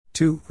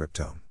2.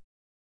 Cryptome.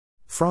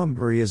 From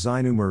Maria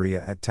Zainu,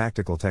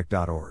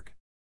 maria@tacticaltech.org.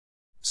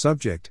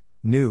 Subject: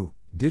 New,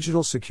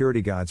 Digital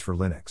Security Guides for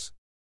Linux.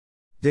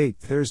 Date: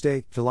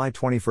 Thursday, July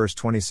 21,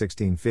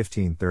 2016,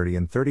 15:30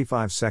 and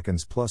 35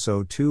 seconds plus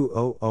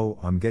 0200.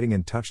 I'm getting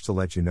in touch to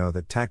let you know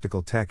that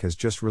Tactical Tech has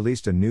just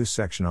released a new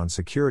section on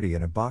security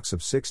in a box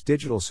of 6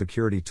 digital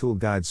security tool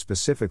guides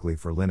specifically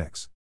for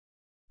Linux.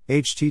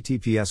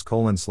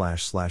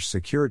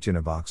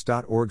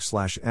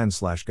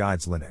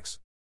 https://securityinabox.org/n/guides Linux.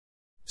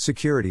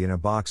 Security in a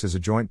Box is a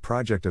joint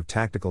project of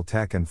Tactical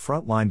Tech and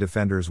Frontline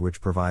Defenders which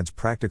provides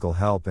practical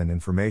help and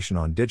information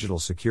on digital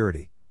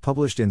security,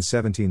 published in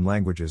 17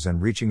 languages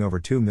and reaching over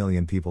 2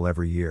 million people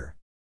every year.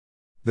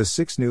 The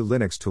 6 new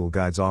Linux tool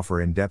guides offer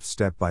in-depth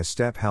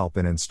step-by-step help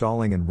in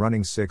installing and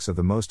running 6 of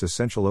the most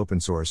essential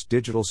open-source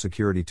digital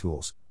security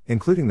tools,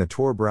 including the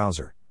Tor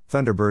browser,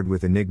 Thunderbird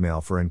with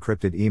Enigmail for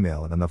encrypted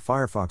email and the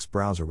Firefox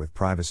browser with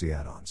privacy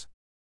add-ons.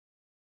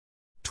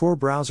 Tor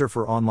browser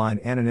for online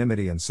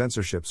anonymity and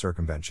censorship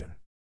circumvention.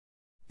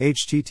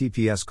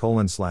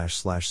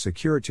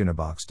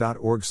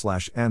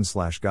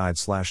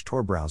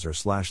 https://securityinabox.org/n/guide/tor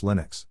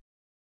browser/linux.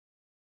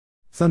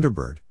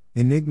 Thunderbird,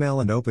 Enigmail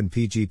and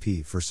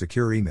OpenPGP for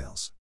secure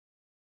emails.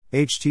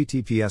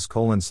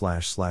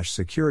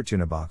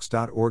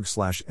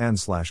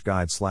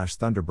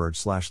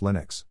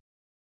 https://securityinabox.org/n/guide/thunderbird/linux.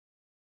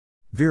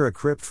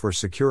 VeraCrypt for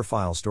secure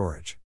file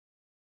storage.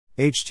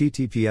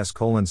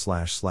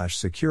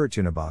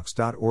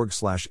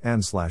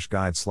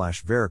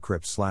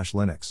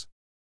 https://securityinabox.org/n/guide/veracrypt/linux.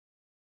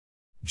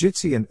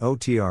 Jitsi and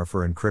OTR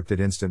for encrypted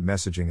instant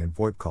messaging and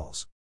VoIP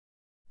calls.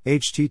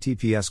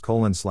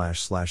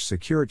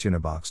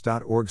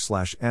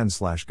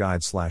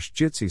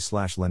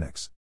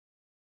 https://securityinabox.org/n/guide/jitsi/linux.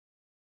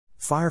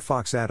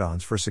 Firefox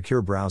add-ons for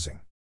secure browsing.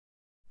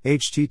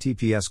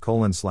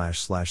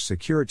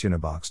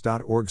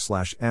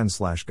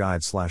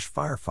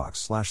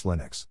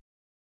 https://securityinabox.org/n/guide/firefox/linux.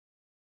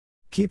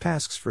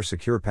 KeePasses for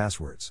secure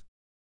passwords.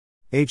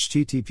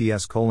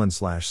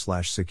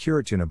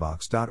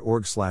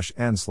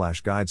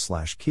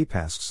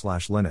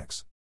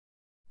 https://securityinabox.org/n/guide/keepasses/linux.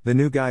 The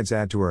new guides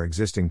add to our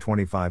existing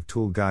 25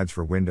 tool guides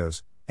for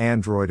Windows,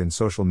 Android and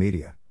social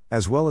media,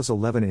 as well as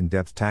 11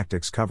 in-depth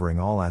tactics covering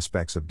all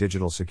aspects of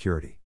digital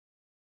security.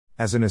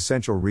 As an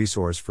essential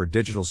resource for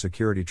digital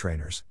security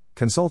trainers,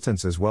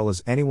 consultants as well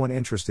as anyone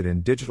interested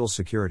in digital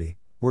security,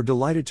 we're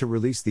delighted to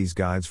release these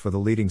guides for the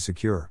leading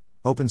secure,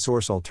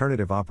 open-source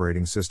alternative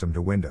operating system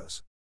to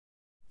Windows.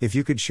 If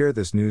you could share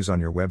this news on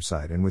your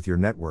website and with your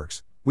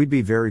networks, we'd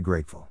be very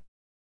grateful.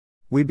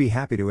 We'd be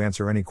happy to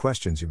answer any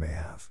questions you may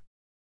have.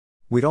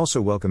 We'd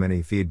also welcome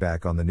any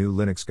feedback on the new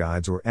Linux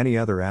guides or any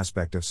other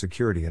aspect of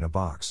security in a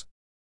box.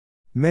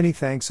 Many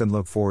thanks and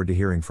look forward to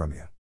hearing from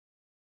you.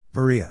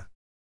 Maria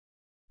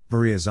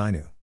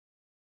Zainu.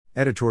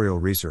 Editorial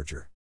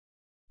Researcher.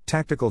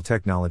 Tactical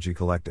Technology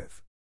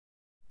Collective.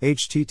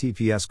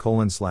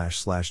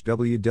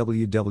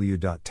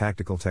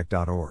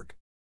 https://www.tacticaltech.org.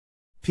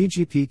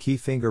 PGP key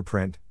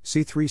fingerprint,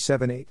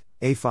 C378,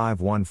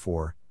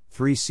 A514,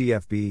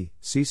 3CFB,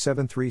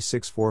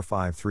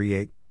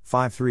 C7364538,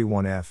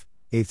 531F,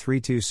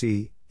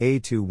 A32C,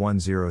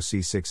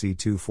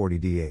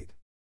 A210C6E240D8.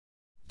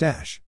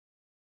 Dash.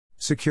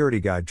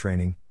 Security Guide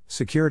Training,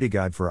 Security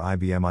Guide for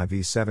IBM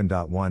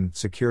IV7.1,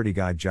 Security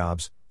Guide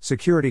Jobs,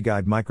 Security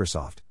Guide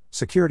Microsoft,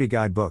 Security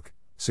Guide Book,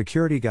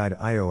 Security Guide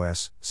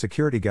iOS,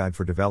 Security Guide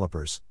for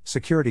Developers,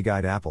 Security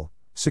Guide Apple,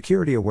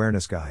 Security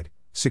Awareness Guide,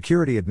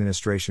 Security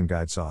Administration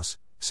Guide SOS,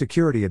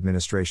 Security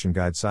Administration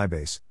Guide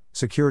Sybase,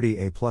 Security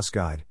A+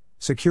 Guide,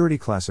 Security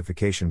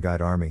Classification Guide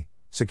Army,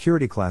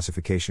 Security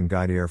Classification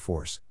Guide Air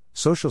Force,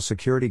 Social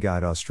Security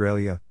Guide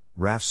Australia,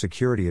 RAF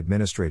Security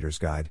Administrators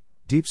Guide,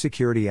 Deep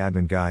Security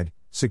Admin Guide,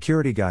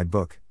 Security Guide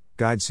Book,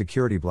 Guide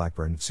Security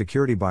Blackburn,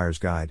 Security Buyer's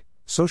Guide,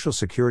 Social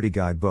Security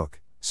Guide Book,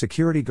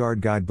 Security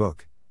Guard Guide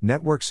Book,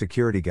 Network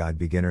Security Guide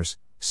Beginners,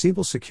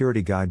 Siebel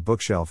Security Guide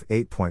Bookshelf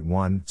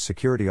 8.1,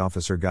 Security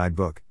Officer Guide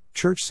Book,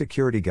 Church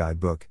Security Guide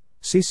Book,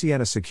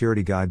 CCNA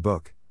Security Guide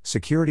Book,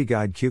 Security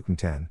Guide QCOM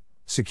 10,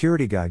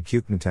 Security Guide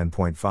QCOM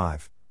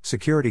 10.5,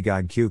 Security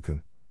Guide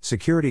QCOM,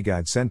 Security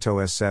Guide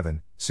CentOS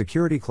 7,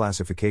 Security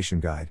Classification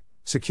Guide,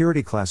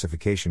 Security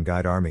Classification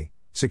Guide Army,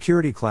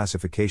 Security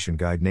Classification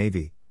Guide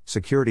Navy,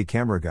 Security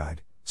Camera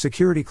Guide,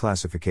 Security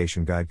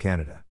Classification Guide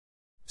Canada,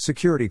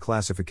 Security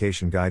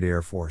Classification Guide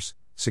Air Force,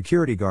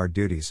 Security Guard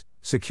Duties,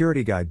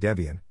 Security Guide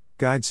Debian,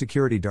 Guide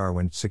Security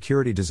Darwin,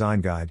 Security Design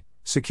Guide,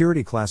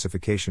 Security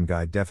Classification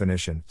Guide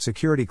Definition,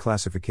 Security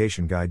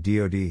Classification Guide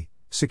DoD,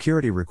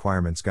 Security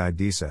Requirements Guide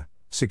DISA,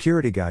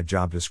 Security Guide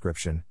Job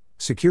Description,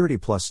 Security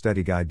Plus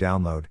Study Guide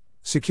Download,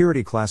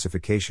 Security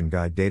Classification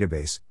Guide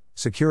Database,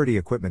 Security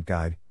Equipment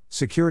Guide,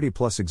 Security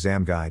Plus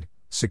Exam Guide,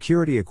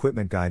 Security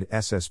Equipment Guide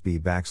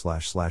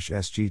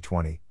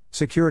SSB//SG20,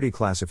 Security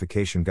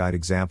Classification Guide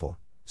Example,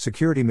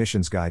 Security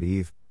Missions Guide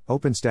EVE,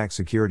 OpenStack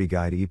Security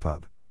Guide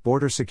EPUB,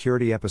 Border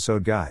Security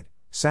Episode Guide,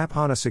 SAP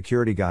HANA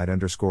Security Guide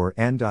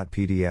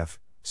 _N.PDF,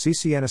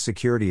 CCNA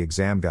Security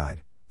Exam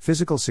Guide,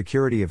 Physical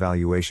Security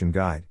Evaluation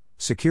Guide,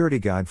 Security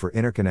Guide for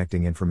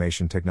Interconnecting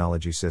Information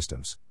Technology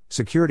Systems,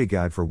 Security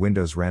Guide for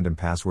Windows Random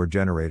Password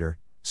Generator,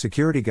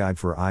 Security Guide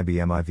for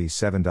IBM IV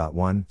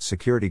 7.1,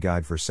 Security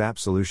Guide for SAP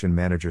Solution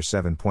Manager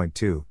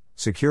 7.2,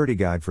 Security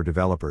Guide for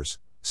Developers,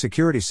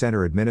 Security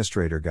Center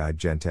Administrator Guide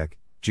Gentech,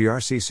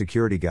 GRC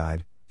Security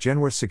Guide,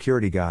 Genworth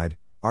Security Guide,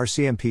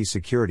 RCMP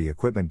Security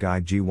Equipment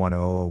Guide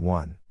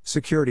G1001,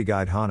 Security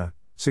Guide HANA,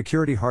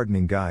 Security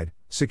Hardening Guide,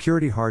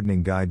 Security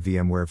Hardening Guide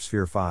VMware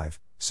Sphere 5,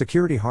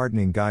 Security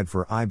Hardening Guide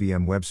for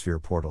IBM WebSphere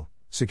Portal,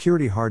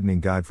 Security Hardening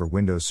Guide for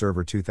Windows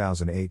Server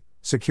 2008,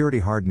 Security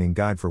Hardening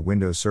Guide for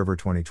Windows Server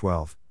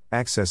 2012,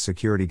 Access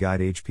Security Guide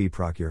HP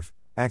Procure,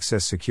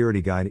 Access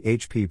Security Guide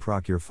HP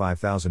Procure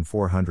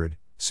 5400,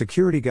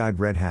 Security Guide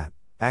Red Hat,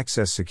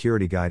 Access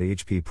Security Guide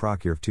HP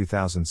Procure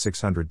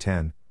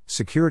 2610,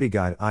 Security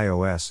Guide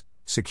iOS,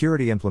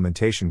 Security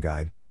Implementation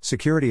Guide,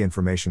 Security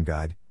Information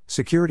Guide,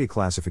 Security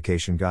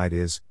Classification Guide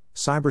IS,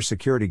 Cyber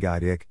Security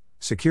Guide IC,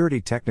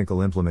 Security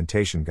Technical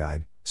Implementation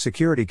Guide,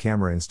 Security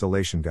Camera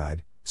Installation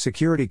Guide,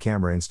 Security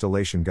Camera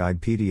Installation Guide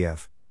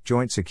PDF,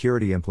 Joint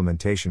Security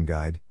Implementation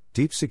Guide,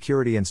 Deep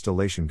Security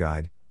Installation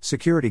Guide,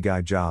 Security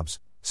Guide Jobs,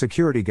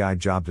 Security Guide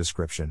Job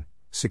Description,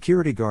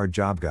 Security Guard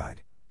Job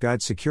Guide,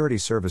 Guide Security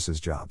Services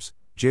Jobs,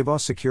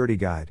 JBoss Security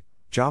Guide,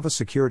 Java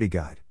Security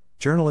Guide,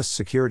 Journalist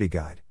Security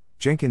Guide,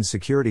 Jenkins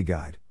Security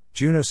Guide,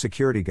 Juno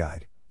Security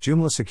Guide,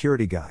 Joomla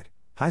Security Guide,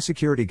 High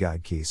Security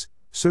Guide Keys,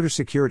 Sutter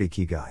Security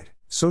Key Guide,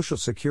 Social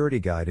Security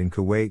Guide in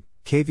Kuwait,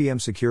 KVM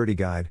Security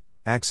Guide,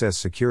 Access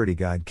Security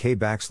Guide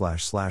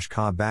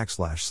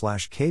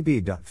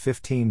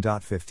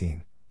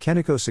K//Ka//KB.15.15,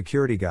 Keniko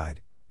Security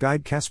Guide,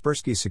 Guide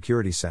Kaspersky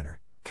Security Center,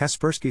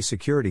 Kaspersky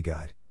Security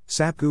Guide,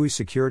 SAP GUI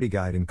Security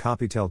Guide in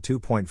Copytel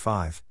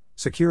 2.5,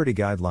 Security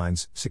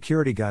Guidelines,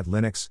 Security Guide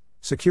Linux,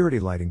 Security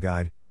Lighting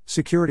Guide,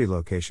 Security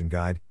Location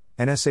Guide,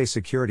 NSA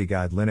Security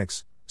Guide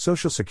Linux,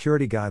 Social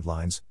Security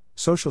Guidelines,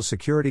 Social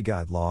Security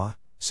Guide Law,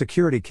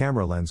 Security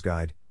Camera Lens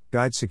Guide,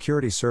 Guide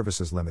Security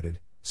Services Limited,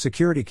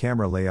 Security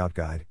Camera Layout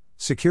Guide,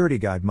 Security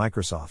Guide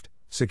Microsoft,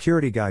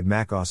 Security Guide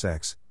Mac OS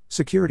X,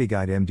 Security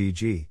Guide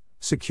MDG,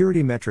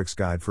 Security Metrics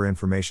Guide for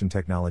Information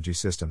Technology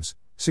Systems,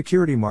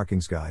 Security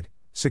Markings Guide,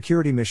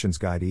 Security Missions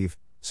Guide EVE,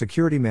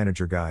 Security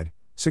Manager Guide,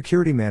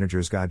 Security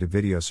Manager's Guide to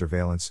Video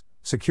Surveillance,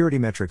 Security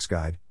Metrics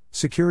Guide,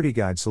 Security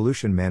Guide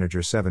Solution Manager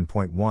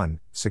 7.1,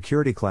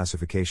 Security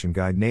Classification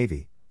Guide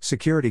Navy,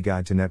 Security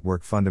Guide to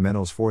Network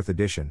Fundamentals 4th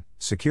Edition,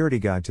 Security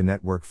Guide to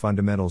Network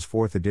Fundamentals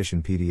 4th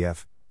Edition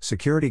PDF,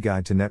 Security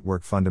Guide to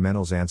Network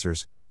Fundamentals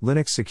Answers,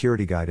 Linux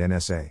Security Guide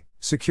NSA,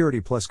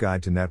 Security Plus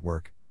Guide to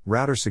Network,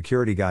 Router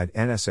Security Guide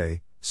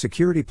NSA,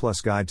 Security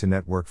Plus Guide to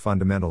Network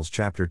Fundamentals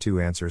Chapter 2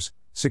 Answers,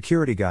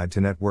 Security Guide to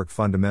Network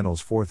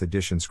Fundamentals 4th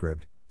Edition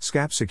Script,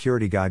 SCAP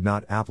Security Guide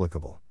Not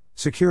Applicable,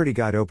 Security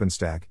Guide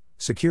OpenStack,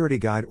 Security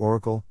Guide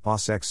Oracle,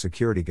 OS X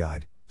Security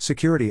Guide,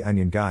 Security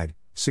Onion Guide,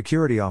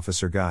 Security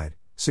Officer Guide,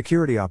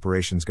 Security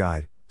Operations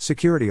Guide,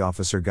 Security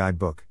Officer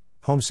Guidebook,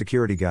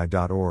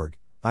 HomeSecurityGuide.org,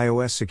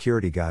 iOS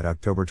Security Guide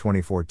October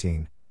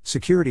 2014,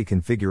 Security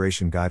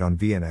Configuration Guide on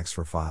VNX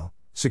for File,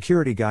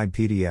 Security Guide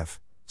PDF,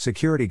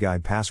 Security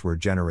Guide Password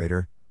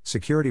Generator,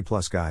 Security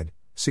Plus Guide,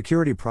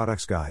 Security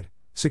Products Guide,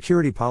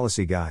 Security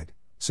Policy Guide,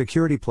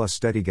 Security Plus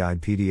Study Guide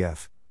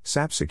PDF,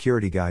 SAP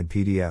Security Guide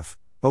PDF,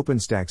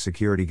 OpenStack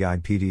Security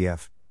Guide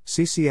PDF,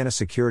 CCNA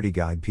Security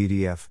Guide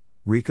PDF,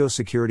 RICO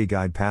Security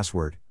Guide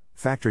Password,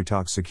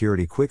 FactoryTalk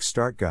Security Quick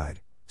Start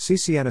Guide,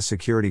 CCNA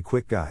Security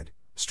Quick Guide,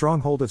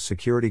 Stronghold of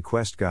Security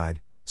Quest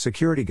Guide,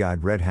 Security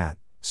Guide Red Hat,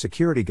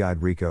 Security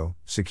Guide RICO,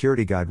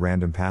 Security Guide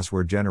Random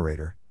Password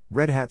Generator,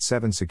 Red Hat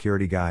 7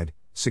 Security Guide,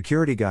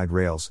 Security Guide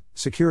Rails,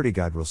 Security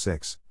Guide Rule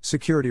 6,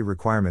 Security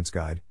Requirements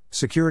Guide,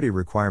 Security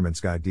Requirements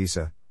Guide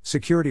DISA,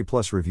 Security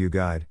Plus Review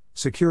Guide,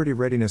 Security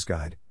Readiness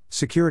Guide,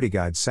 Security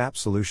Guide SAP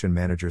Solution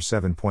Manager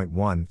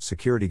 7.1,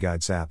 Security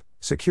Guide SAP,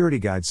 Security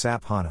Guide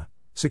SAP HANA,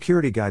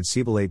 Security Guide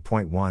Siebel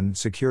 8.1,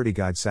 Security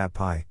Guide SAP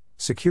PI,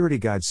 Security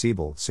Guide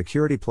Siebel,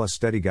 Security Plus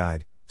Study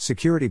Guide,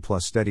 Security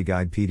Plus Study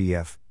Guide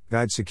PDF,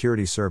 Guide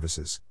Security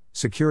Services,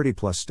 Security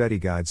Plus Study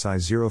Guide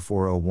Size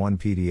 0401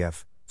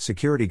 PDF,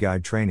 Security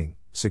Guide Training,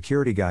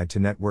 Security Guide to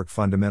Network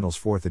Fundamentals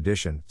 4th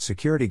Edition,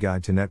 Security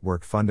Guide to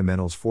Network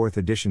Fundamentals 4th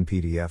Edition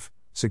PDF,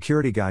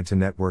 Security Guide to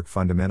Network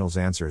Fundamentals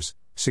Answers,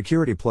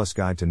 Security Plus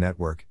Guide to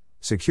Network,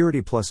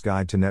 Security Plus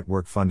Guide to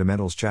Network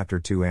Fundamentals Chapter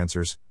 2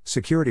 Answers,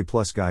 Security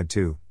Plus Guide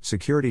 2,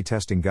 Security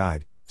Testing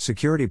Guide,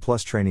 Security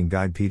Plus Training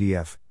Guide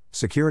PDF,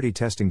 Security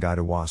Testing Guide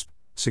OWASP,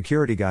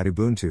 Security Guide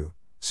Ubuntu,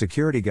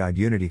 Security Guide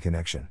Unity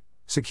Connection,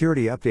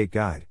 Security Update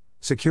Guide,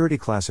 Security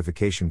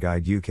Classification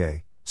Guide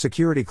UK,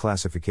 Security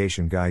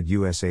Classification Guide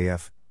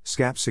USAF,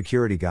 SCAP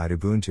Security Guide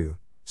Ubuntu,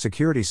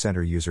 Security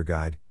Center User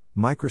Guide,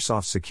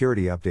 Microsoft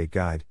Security Update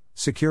Guide,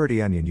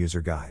 Security Onion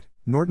User Guide,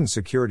 Norton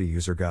Security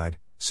User Guide,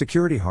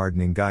 Security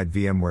Hardening Guide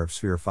VMware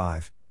Sphere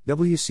 5,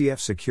 WCF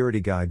Security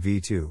Guide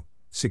V2,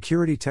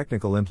 Security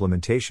Technical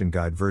Implementation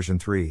Guide version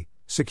 3,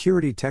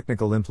 Security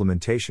Technical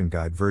Implementation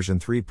Guide version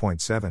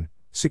 3.7,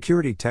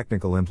 Security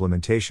Technical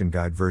Implementation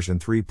Guide version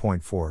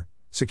 3.4,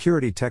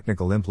 Security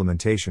Technical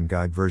Implementation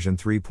Guide version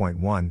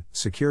 3.1,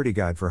 Security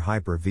Guide for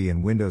Hyper-V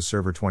and Windows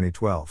Server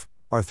 2012,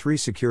 R3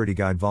 Security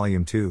Guide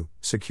Volume 2,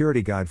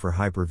 Security Guide for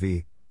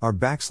Hyper-V,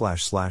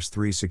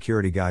 R//3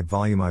 Security Guide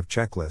Volume IV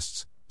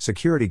Checklists,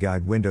 Security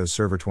Guide Windows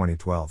Server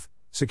 2012,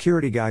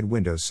 Security Guide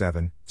Windows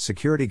 7,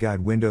 Security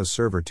Guide Windows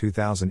Server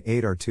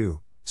 2008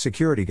 R2,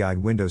 Security Guide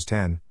Windows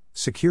 10,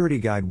 Security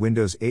Guide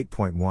Windows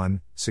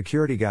 8.1,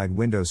 Security Guide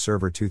Windows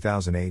Server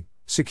 2008,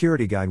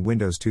 Security Guide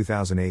Windows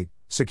 2008,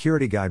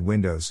 Security Guide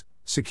Windows,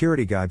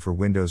 Security Guide for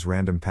Windows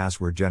Random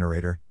Password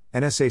Generator,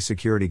 NSA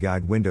Security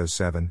Guide Windows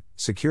 7,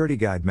 Security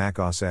Guide Mac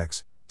OS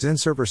X, Zen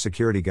Server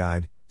Security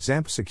Guide,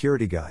 XAMPP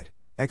Security Guide,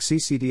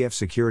 XCCDF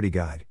Security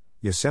Guide,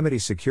 Yosemite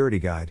Security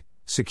Guide,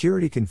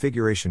 Security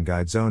Configuration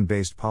Guide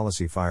Zone-Based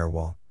Policy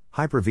Firewall,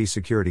 Hyper-V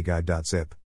Security Guide.zip.